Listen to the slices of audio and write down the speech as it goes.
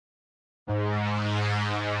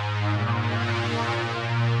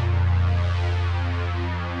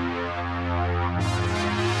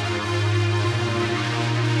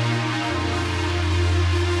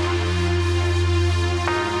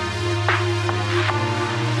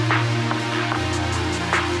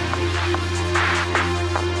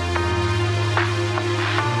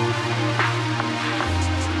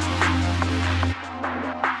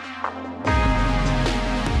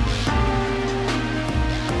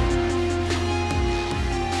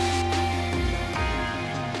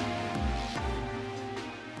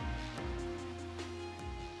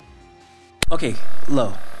Okay,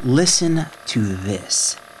 Lo, listen to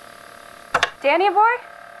this. Danny boy,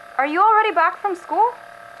 are you already back from school?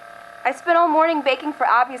 I spent all morning baking for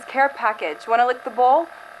Abby's care package. Want to lick the bowl?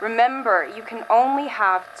 Remember, you can only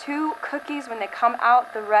have 2 cookies when they come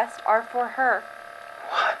out. The rest are for her.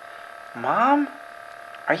 What? Mom?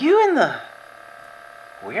 Are you in the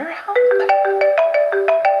warehouse?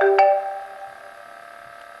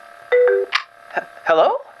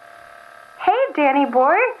 Hello? Hey, Danny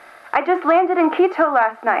boy. I just landed in Quito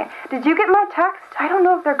last night. Did you get my text? I don't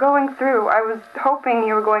know if they're going through. I was hoping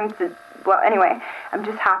you were going to... Well, anyway, I'm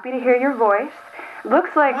just happy to hear your voice.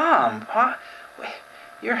 Looks like... Mom, wait,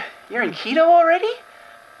 you're in Quito already?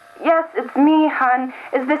 Yes, it's me, hon.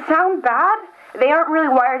 Does this sound bad? They aren't really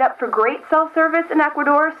wired up for great cell service in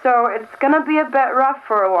Ecuador, so it's gonna be a bit rough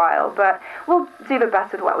for a while, but we'll do the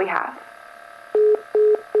best with what we have.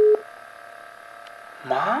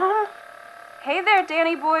 Mom? Hey there,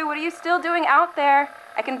 Danny boy. What are you still doing out there?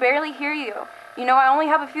 I can barely hear you. You know, I only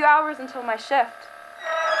have a few hours until my shift.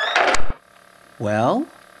 Well?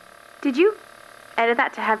 Did you edit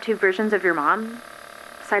that to have 2 versions of your mom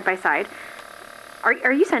side by side?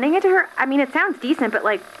 Are you sending it to her? I mean, it sounds decent, but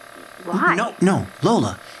like, why? No,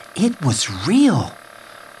 Lola, it was real.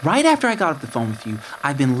 Right after I got off the phone with you,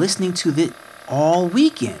 I've been listening to it all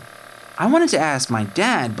weekend. I wanted to ask my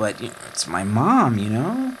dad, but it's my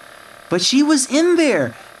mom, But she was in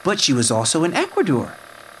there, but she was also in Ecuador.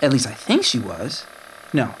 At least I think she was.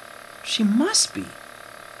 No, she must be.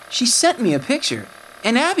 She sent me a picture,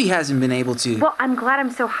 and Abby hasn't been able to... Well, I'm glad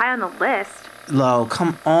I'm so high on the list. Lo,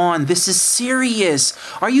 come on, this is serious.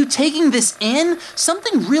 Are you taking this in?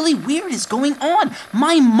 Something really weird is going on.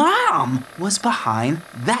 My mom was behind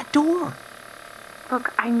that door.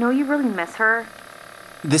 Look, I know you really miss her.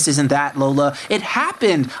 This isn't that, Lola. It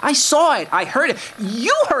happened. I saw it. I heard it.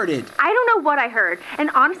 You heard it. I don't know what I heard.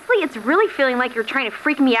 And honestly, it's really feeling like you're trying to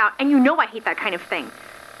freak me out, and you know I hate that kind of thing.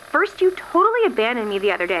 First, you totally abandoned me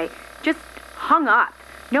the other day. Just hung up.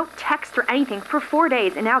 No text or anything for 4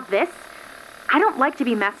 days, and now this? I don't like to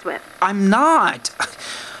be messed with. I'm not.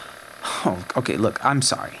 Oh, okay, look, I'm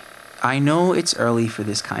sorry. I know it's early for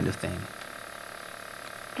this kind of thing.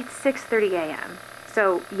 It's 6:30 a.m.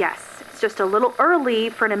 So, yes, it's just a little early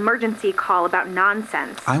for an emergency call about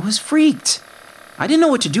nonsense. I was freaked. I didn't know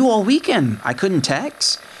what to do all weekend. I couldn't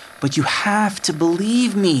text. But you have to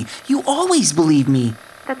believe me. You always believe me.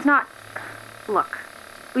 That's not... Look,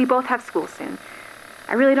 we both have school soon.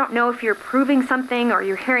 I really don't know if you're proving something or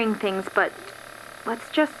you're hearing things, but let's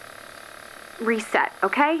just reset,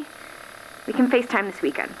 okay? We can FaceTime this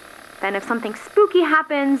weekend. Then if something spooky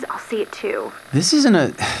happens, I'll see it too. This isn't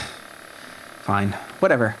a... Fine,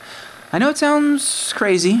 whatever. I know it sounds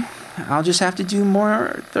crazy. I'll just have to do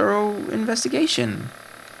more thorough investigation.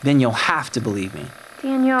 Then you'll have to believe me.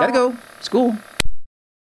 Daniel... Gotta go. School.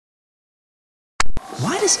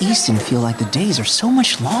 Why does Easton feel like the days are so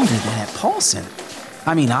much longer than at Paulson?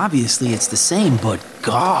 I mean, obviously it's the same, but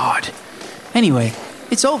God. Anyway,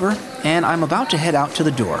 it's over, and I'm about to head out to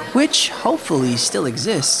the door, which hopefully still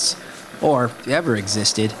exists. Or ever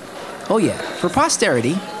existed. Oh yeah, for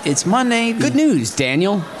posterity, it's Monday. Good news,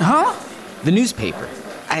 Daniel. Huh? The newspaper.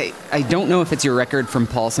 I don't know if it's your record from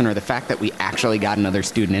Paulson or the fact that we actually got another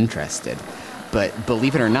student interested. But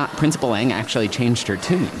believe it or not, Principal Lang actually changed her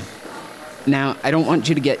tune. Now, I don't want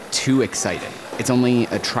you to get too excited. It's only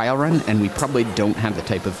a trial run, and we probably don't have the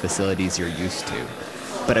type of facilities you're used to.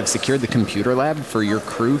 But I've secured the computer lab for your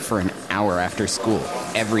crew for an hour after school,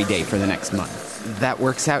 every day for the next month. That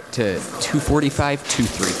works out to $245 to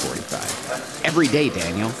 $345. Every day,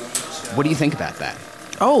 Daniel. What do you think about that?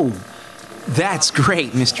 Oh, that's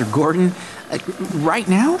great, Mr. Gordon. Right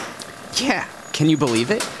now? Yeah, can you believe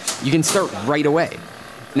it? You can start right away.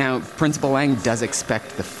 Now, Principal Lang does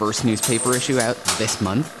expect the first newspaper issue out this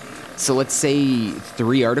month. So let's say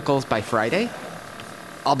 3 articles by Friday.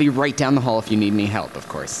 I'll be right down the hall if you need any help, of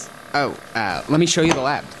course. Oh, let me show you the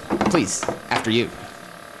lab. Please, after you.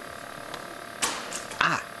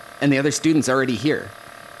 Ah, and the other student's already here.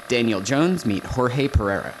 Daniel Jones, meet Jorge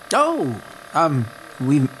Pereira. Oh,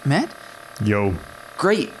 we met? Yo.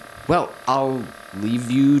 Great. Well, I'll leave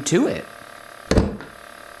you to it.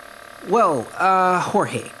 Well,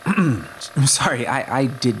 Jorge, I'm sorry, I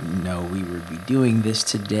didn't know we would be doing this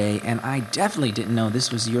today, and I definitely didn't know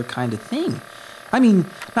this was your kind of thing. I mean,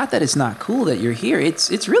 not that it's not cool that you're here,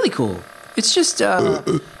 it's really cool. It's just,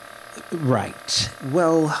 right.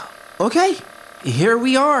 Well, okay, here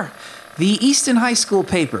we are, the Easton High School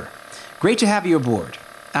paper. Great to have you aboard.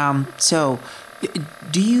 So,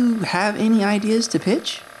 do you have any ideas to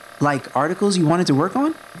pitch? Like articles you wanted to work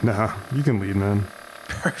on? Nah, you can lead, man.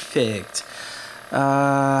 Perfect.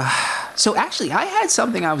 So actually, I had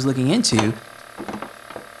something I was looking into.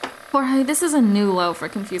 Jorge, this is a new low for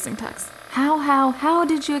confusing text. How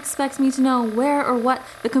did you expect me to know where or what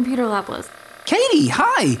the computer lab was? Katie,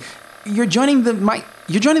 hi! You're joining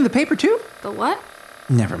the paper too? The what?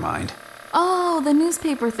 Never mind. Oh, the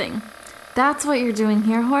newspaper thing. That's what you're doing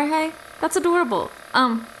here, Jorge? That's adorable.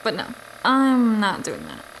 But no, I'm not doing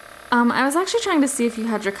that. I was actually trying to see if you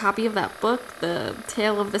had your copy of that book, The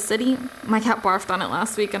Tale of the City. My cat barfed on it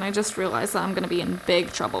last week, and I just realized that I'm going to be in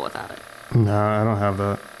big trouble without it. Nah, I don't have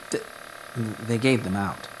that. They gave them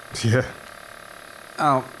out. Yeah.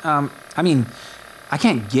 Oh, I mean, I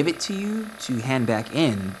can't give it to you to hand back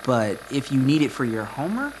in, but if you need it for your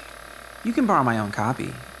homework, you can borrow my own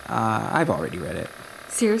copy. I've already read it.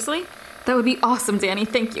 Seriously? That would be awesome, Danny.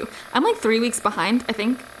 Thank you. I'm like 3 weeks behind, I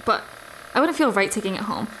think, but I wouldn't feel right taking it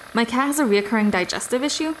home. My cat has a reoccurring digestive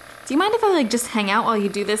issue. Do you mind if I just hang out while you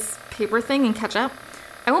do this paper thing and catch up?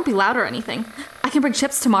 I won't be loud or anything. I can bring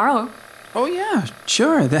chips tomorrow. Oh yeah,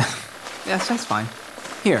 sure. That's fine.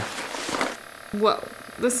 Here. Whoa,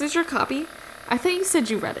 this is your copy? I thought you said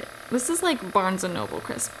you read it. This is like Barnes & Noble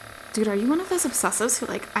crisp. Dude, are you one of those obsessives who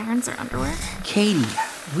irons their underwear? Katie,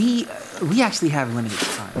 we actually have limited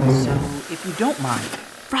time, so if you don't mind.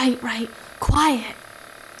 Right. Quiet.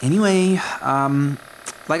 Anyway,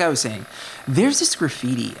 like I was saying, there's this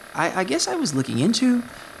graffiti I guess I was looking into.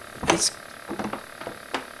 It's...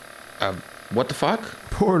 What the fuck?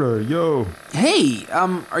 Porter, yo. Hey,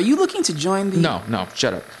 are you looking to join the... No,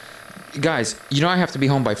 shut up. Guys, I have to be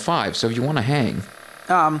home by 5, so if you want to hang...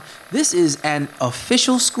 This is an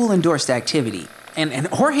official school-endorsed activity, and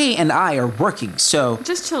Jorge and I are working, so...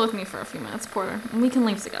 Just chill with me for a few minutes, Porter, and we can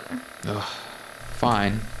leave together. Ugh,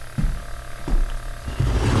 fine.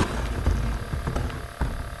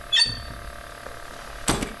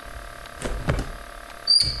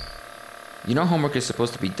 Homework is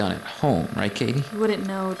supposed to be done at home, right, Katie? You wouldn't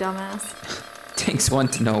know, dumbass. Takes one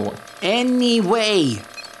to know one. Anyway,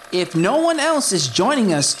 if no one else is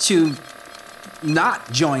joining us to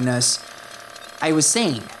not join us, I was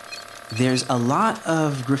saying, there's a lot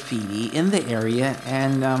of graffiti in the area,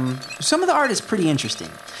 and some of the art is pretty interesting.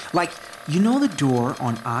 Like, the door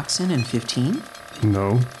on Oxon and 15?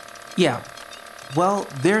 No. Yeah. Well,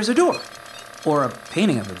 there's a door. Or a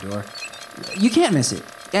painting of a door. You can't miss it.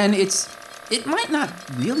 And it might not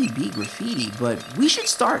really be graffiti, but we should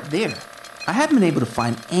start there. I haven't been able to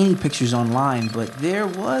find any pictures online, but there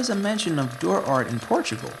was a mention of door art in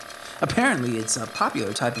Portugal. Apparently, it's a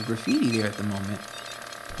popular type of graffiti there at the moment.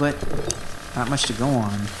 But not much to go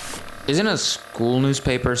on. Isn't a school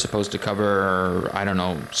newspaper supposed to cover,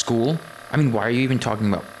 school? I mean, why are you even talking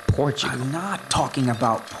about Portugal? I'm not talking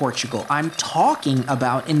about Portugal. I'm talking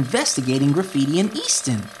about investigating graffiti in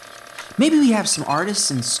Easton. Maybe we have some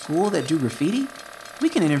artists in school that do graffiti. We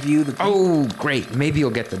can interview the... Oh, great. Maybe you'll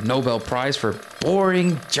get the Nobel Prize for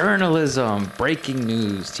boring journalism. Breaking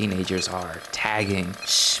news. Teenagers are tagging.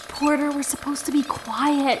 Shh, Porter, we're supposed to be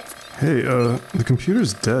quiet. Hey, the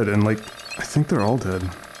computer's dead, and I think they're all dead.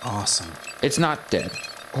 Awesome. It's not dead.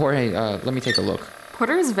 Jorge, let me take a look.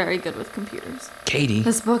 Porter is very good with computers. Katie.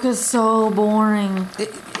 This book is so boring.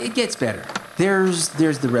 It gets better. There's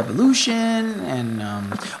the revolution,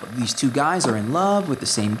 and these two guys are in love with the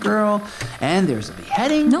same girl, and there's a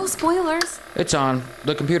beheading. No spoilers. It's on.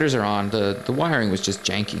 The computers are on. The wiring was just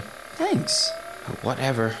janky. Thanks.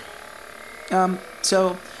 Whatever.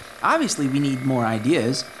 So, obviously we need more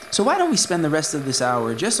ideas. So why don't we spend the rest of this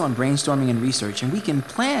hour just on brainstorming and research, and we can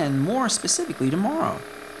plan more specifically tomorrow.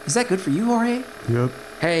 Is that good for you, Jorge? Yep.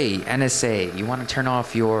 Hey, NSA, you want to turn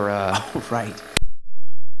off your, Oh, right.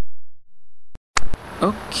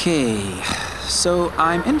 Okay, so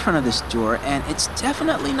I'm in front of this door, and it's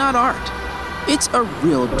definitely not art. It's a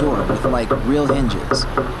real door with, real hinges.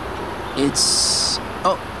 It's...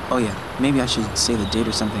 Oh yeah, maybe I should say the date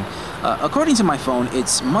or something. According to my phone,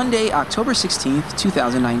 it's Monday, October 16th,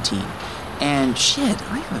 2019. And shit,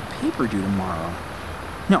 I have a paper due tomorrow.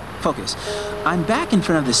 No, focus. I'm back in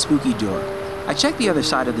front of this spooky door. I checked the other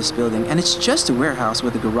side of this building, and it's just a warehouse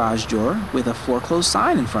with a garage door with a foreclosed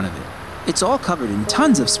sign in front of it. It's all covered in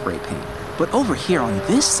tons of spray paint. But over here on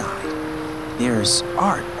this side, there's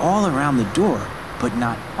art all around the door, but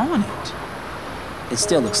not on it. It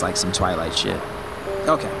still looks like some Twilight shit.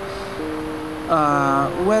 Okay.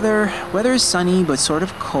 Weather is sunny but sort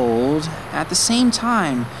of cold. At the same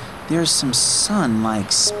time, there's some sun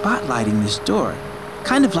spotlighting this door.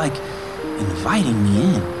 Kind of inviting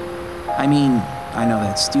me in. I mean, I know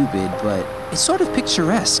that's stupid, but it's sort of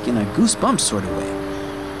picturesque in a Goosebumps sort of way.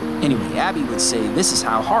 Anyway, Abby would say this is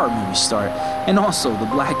how horror movies start, and also the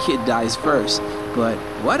black kid dies first. But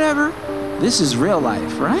whatever, this is real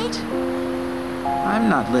life, right? I'm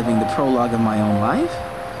not living the prologue of my own life.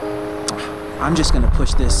 I'm just gonna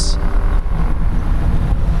push this.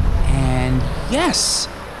 And yes,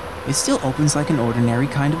 it still opens like an ordinary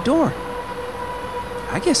kind of door.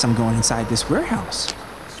 I guess I'm going inside this warehouse.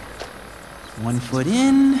 1 foot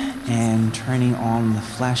in and turning on the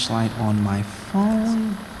flashlight on my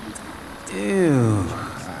phone. Ew.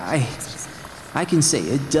 I can say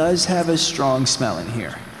it does have a strong smell in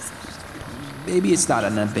here. Maybe it's not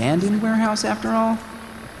an abandoned warehouse after all.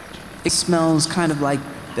 It smells kind of like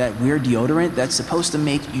that weird deodorant that's supposed to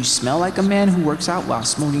make you smell like a man who works out while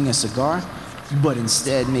smoking a cigar, but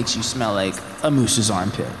instead makes you smell like a moose's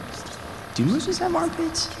armpit. Do mooses have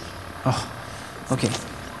armpits? Oh, okay.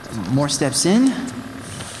 More steps in.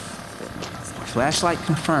 Flashlight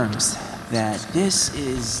confirms that this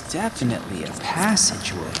is definitely a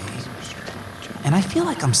passageway. And I feel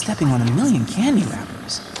like I'm stepping on a million candy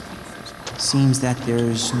wrappers. Seems that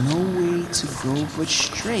there's no way to go but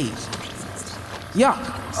straight. Yuck!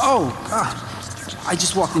 Oh, God. I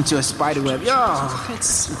just walked into a spider web. Yuck!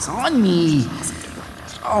 It's on me.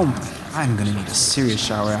 Oh, I'm gonna need a serious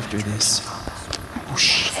shower after this. Oh,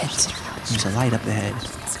 shit. There's a light up ahead.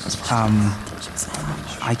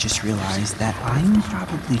 I just realized that I'm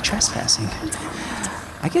probably trespassing.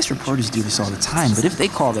 I guess reporters do this all the time, but if they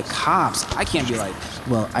call the cops, I can't be like,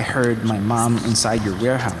 well, I heard my mom inside your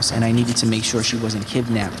warehouse, and I needed to make sure she wasn't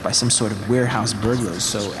kidnapped by some sort of warehouse burglars,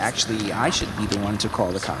 so actually I should be the one to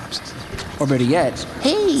call the cops. Or better yet,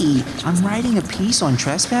 hey, I'm writing a piece on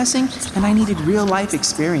trespassing, and I needed real-life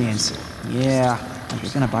experience. Yeah,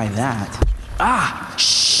 you're gonna buy that. Ah,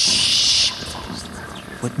 shh!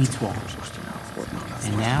 Put me 12.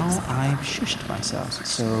 And now I've shushed myself,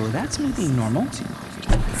 so that's me being normal.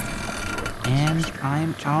 And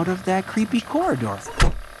I'm out of that creepy corridor.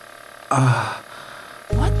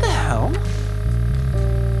 What the hell?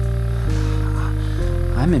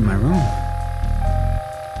 I'm in my room.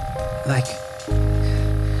 Like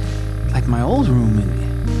my old room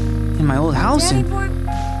in my old house. Danny boy,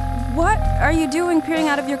 what are you doing peering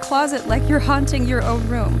out of your closet like you're haunting your own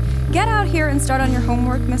room? Get out here and start on your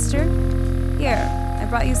homework, mister. Here, I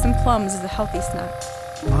brought you some plums as a healthy snack.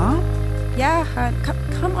 Mom? Yeah,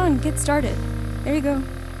 come on, get started. There you go.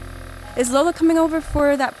 Is Lola coming over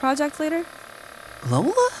for that project later?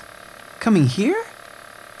 Lola? Coming here?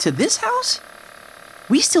 To this house?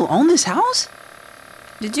 We still own this house?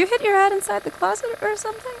 Did you hit your head inside the closet or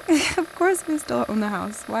something? Of course we still own the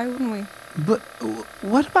house. Why wouldn't we? But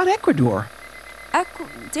what about Ecuador?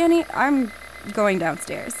 Danny, I'm going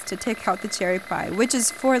downstairs to take out the cherry pie, which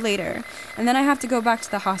is for later. And then I have to go back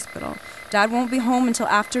to the hospital. Dad won't be home until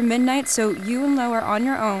after midnight, so you and Lo are on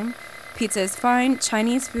your own. Pizza is fine.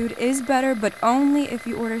 Chinese food is better, but only if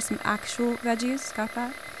you order some actual veggies. Got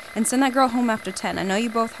that? And send that girl home after 10. I know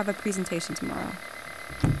you both have a presentation tomorrow.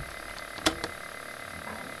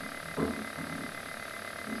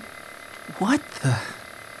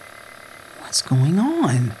 What's going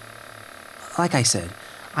on? Like I said,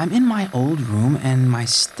 I'm in my old room and my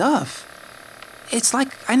stuff. It's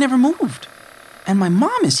like I never moved. And my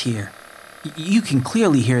mom is here. You can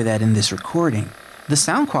clearly hear that in this recording. The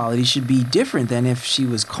sound quality should be different than if she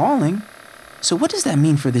was calling. So what does that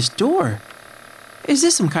mean for this door? Is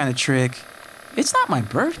this some kind of trick? It's not my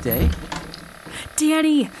birthday.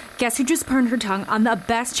 Danny, guess who just burned her tongue on the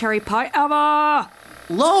best cherry pie ever?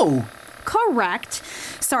 Lo! Correct.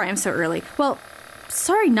 Sorry I'm so early. Well,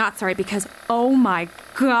 sorry, not sorry, because oh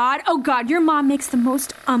God, your mom makes the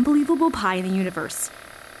most unbelievable pie in the universe.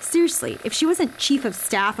 Seriously, if she wasn't chief of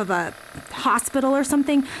staff of a hospital or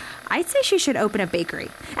something, I'd say she should open a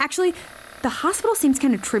bakery. Actually, the hospital seems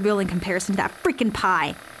kind of trivial in comparison to that freaking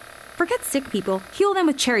pie. Forget sick people, heal them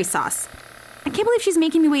with cherry sauce. I can't believe she's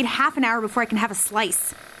making me wait half an hour before I can have a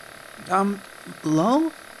slice.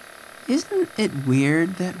 Lo? Isn't it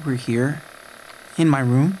weird that we're here? In my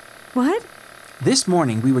room? What? This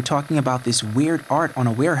morning, we were talking about this weird art on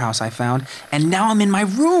a warehouse I found, and now I'm in my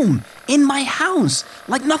room, in my house,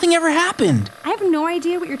 like nothing ever happened. I have no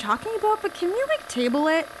idea what you're talking about, but can we, table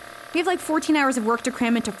it? We have 14 hours of work to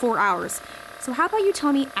cram into 4 hours. So how about you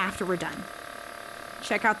tell me after we're done?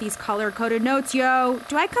 Check out these color-coded notes, yo.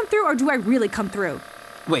 Do I come through or do I really come through?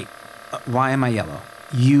 Wait, why am I yellow?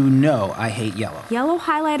 You know I hate yellow. Yellow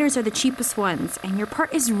highlighters are the cheapest ones, and your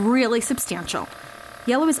part is really substantial.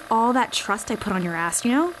 Yellow is all that trust I put on your ass,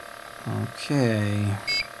 you know? Okay.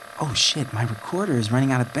 Oh shit, my recorder is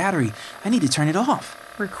running out of battery. I need to turn it off.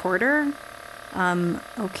 Recorder?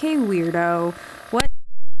 Okay, weirdo. What?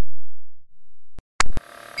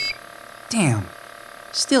 Damn.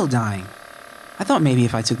 Still dying. I thought maybe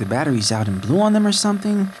if I took the batteries out and blew on them or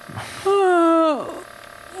something. Oh,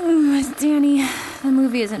 Danny, the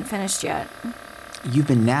movie isn't finished yet. You've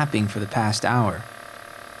been napping for the past hour.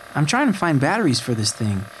 I'm trying to find batteries for this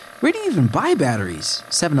thing. Where do you even buy batteries?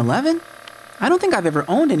 7-Eleven? I don't think I've ever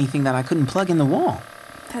owned anything that I couldn't plug in the wall.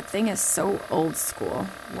 That thing is so old school.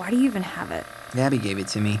 Why do you even have it? Abby gave it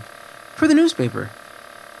to me. For the newspaper.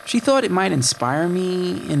 She thought it might inspire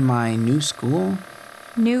me in my new school.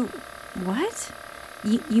 New... what?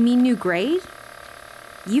 You mean new grade?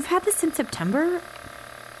 You've had this since September?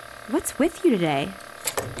 What's with you today?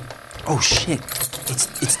 Oh, shit.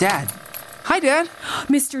 It's Dad. Hi, Dad.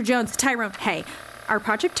 Mr. Jones, Tyrone, hey. Our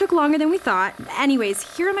project took longer than we thought.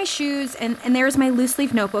 Anyways, here are my shoes, and there's my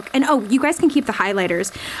loose-leaf notebook. And oh, you guys can keep the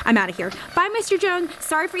highlighters. I'm out of here. Bye, Mr. Jones.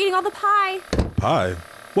 Sorry for eating all the pie. Pie?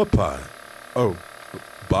 What pie? Oh,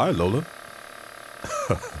 bye, Lola.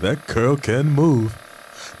 That girl can move.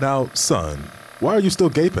 Now, son, why are you still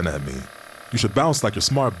gaping at me? You should bounce like your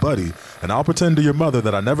smart buddy, and I'll pretend to your mother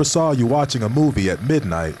that I never saw you watching a movie at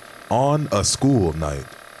midnight on a school night.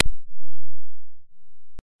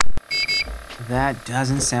 That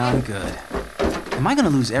doesn't sound good. Am I gonna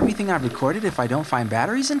lose everything I've recorded if I don't find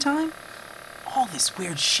batteries in time? All this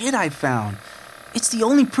weird shit I've found. It's the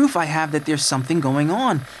only proof I have that there's something going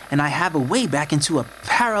on, and I have a way back into a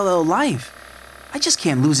parallel life. I just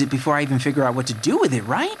can't lose it before I even figure out what to do with it,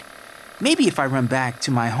 right? Maybe if I run back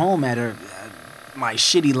to my home at my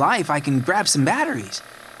shitty life, I can grab some batteries.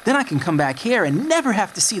 Then I can come back here and never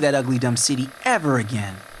have to see that ugly dumb city ever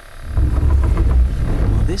again.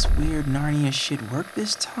 Will this weird Narnia shit work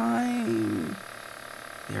this time?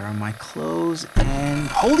 There are my clothes and...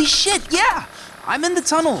 Holy shit, yeah! I'm in the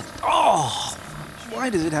tunnel. Oh, why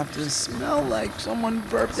does it have to smell like someone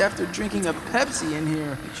burped after drinking a Pepsi in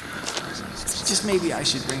here? Just maybe I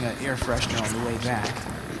should bring an air freshener on the way back.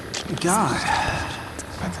 God.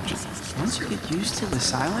 Once you get used to the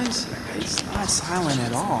silence, it's not silent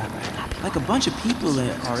at all. Like a bunch of people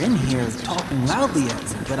are in here talking loudly at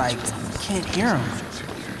me, but I can't hear them.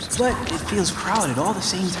 But it feels crowded all the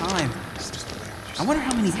same time. I wonder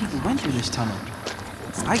how many people went through this tunnel.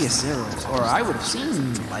 I guess zero, or I would have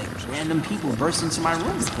seen, like, random people burst into my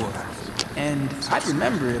room before. And I'd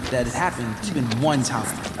remember if that had happened even one time.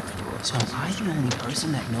 So am I the only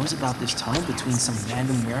person that knows about this tunnel between some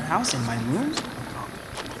random warehouse and my room?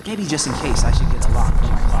 Maybe just in case I should get a lock for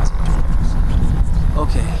my closet door.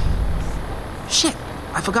 Okay. Shit,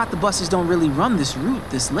 I forgot the buses don't really run this route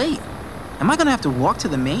this late. Am I gonna have to walk to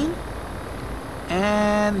the main?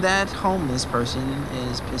 And that homeless person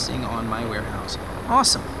is pissing on my warehouse.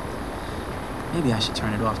 Awesome. Maybe I should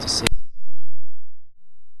turn it off to save.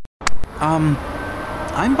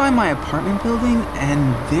 I'm by my apartment building,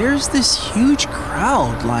 and there's this huge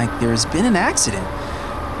crowd, like there's been an accident.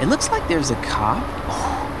 It looks like there's a cop.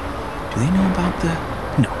 Oh, do they know about the...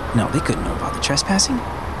 No, they couldn't know about the trespassing.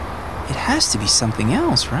 It has to be something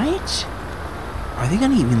else, right? Are they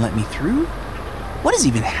gonna even let me through? What is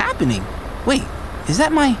even happening? Wait, is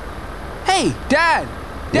that my... Hey, Dad!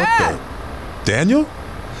 Dad! What the... Daniel?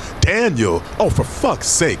 Daniel! Oh, for fuck's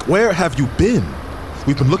sake, where have you been?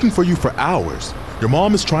 We've been looking for you for hours. Your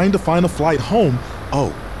mom is trying to find a flight home.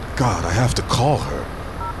 Oh, God, I have to call her.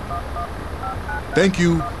 Thank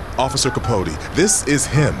you, Officer Capote. This is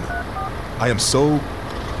him. I am so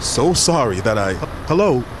sorry that I...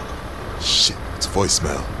 Hello? Shit, it's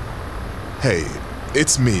voicemail. Hey,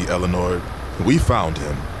 it's me, Eleanor. We found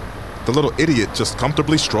him. The little idiot just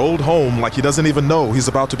comfortably strolled home like he doesn't even know he's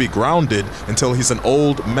about to be grounded until he's an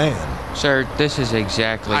old man. Sir, this is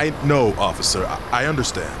exactly... I know, officer. I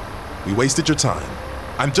understand. We wasted your time.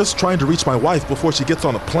 I'm just trying to reach my wife before she gets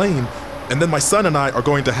on a plane, and then my son and I are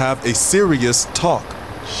going to have a serious talk.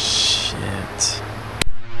 Shit.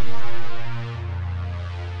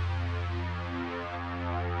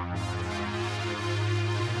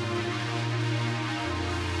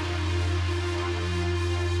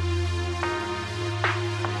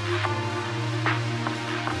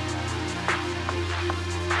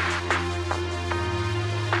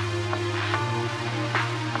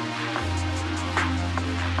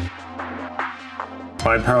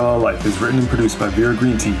 My Parallel Life is written and produced by Vera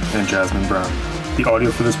Green Tea and Jasmine Brown. The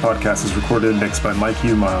audio for this podcast is recorded and mixed by Mike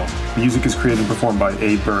Umile. Music is created and performed by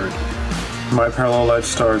A. Bird. My Parallel Life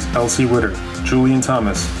stars Elsie Witter, Julian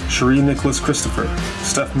Thomas, Cherie Nicholas Christopher,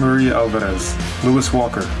 Steph Maria Alvarez, Lewis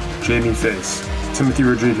Walker, Jamie Face, Timothy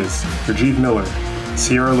Rodriguez, Rajiv Miller,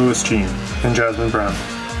 Sierra Lewis Jean, and Jasmine Brown.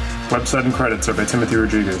 Website and credits are by Timothy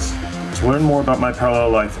Rodriguez. To learn more about My Parallel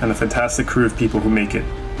Life and the fantastic crew of people who make it,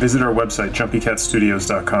 visit our website,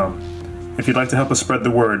 jumpycatstudios.com. If you'd like to help us spread the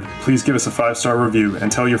word, please give us a 5-star review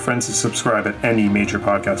and tell your friends to subscribe at any major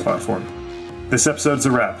podcast platform. This episode's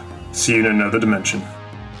a wrap. See you in another dimension.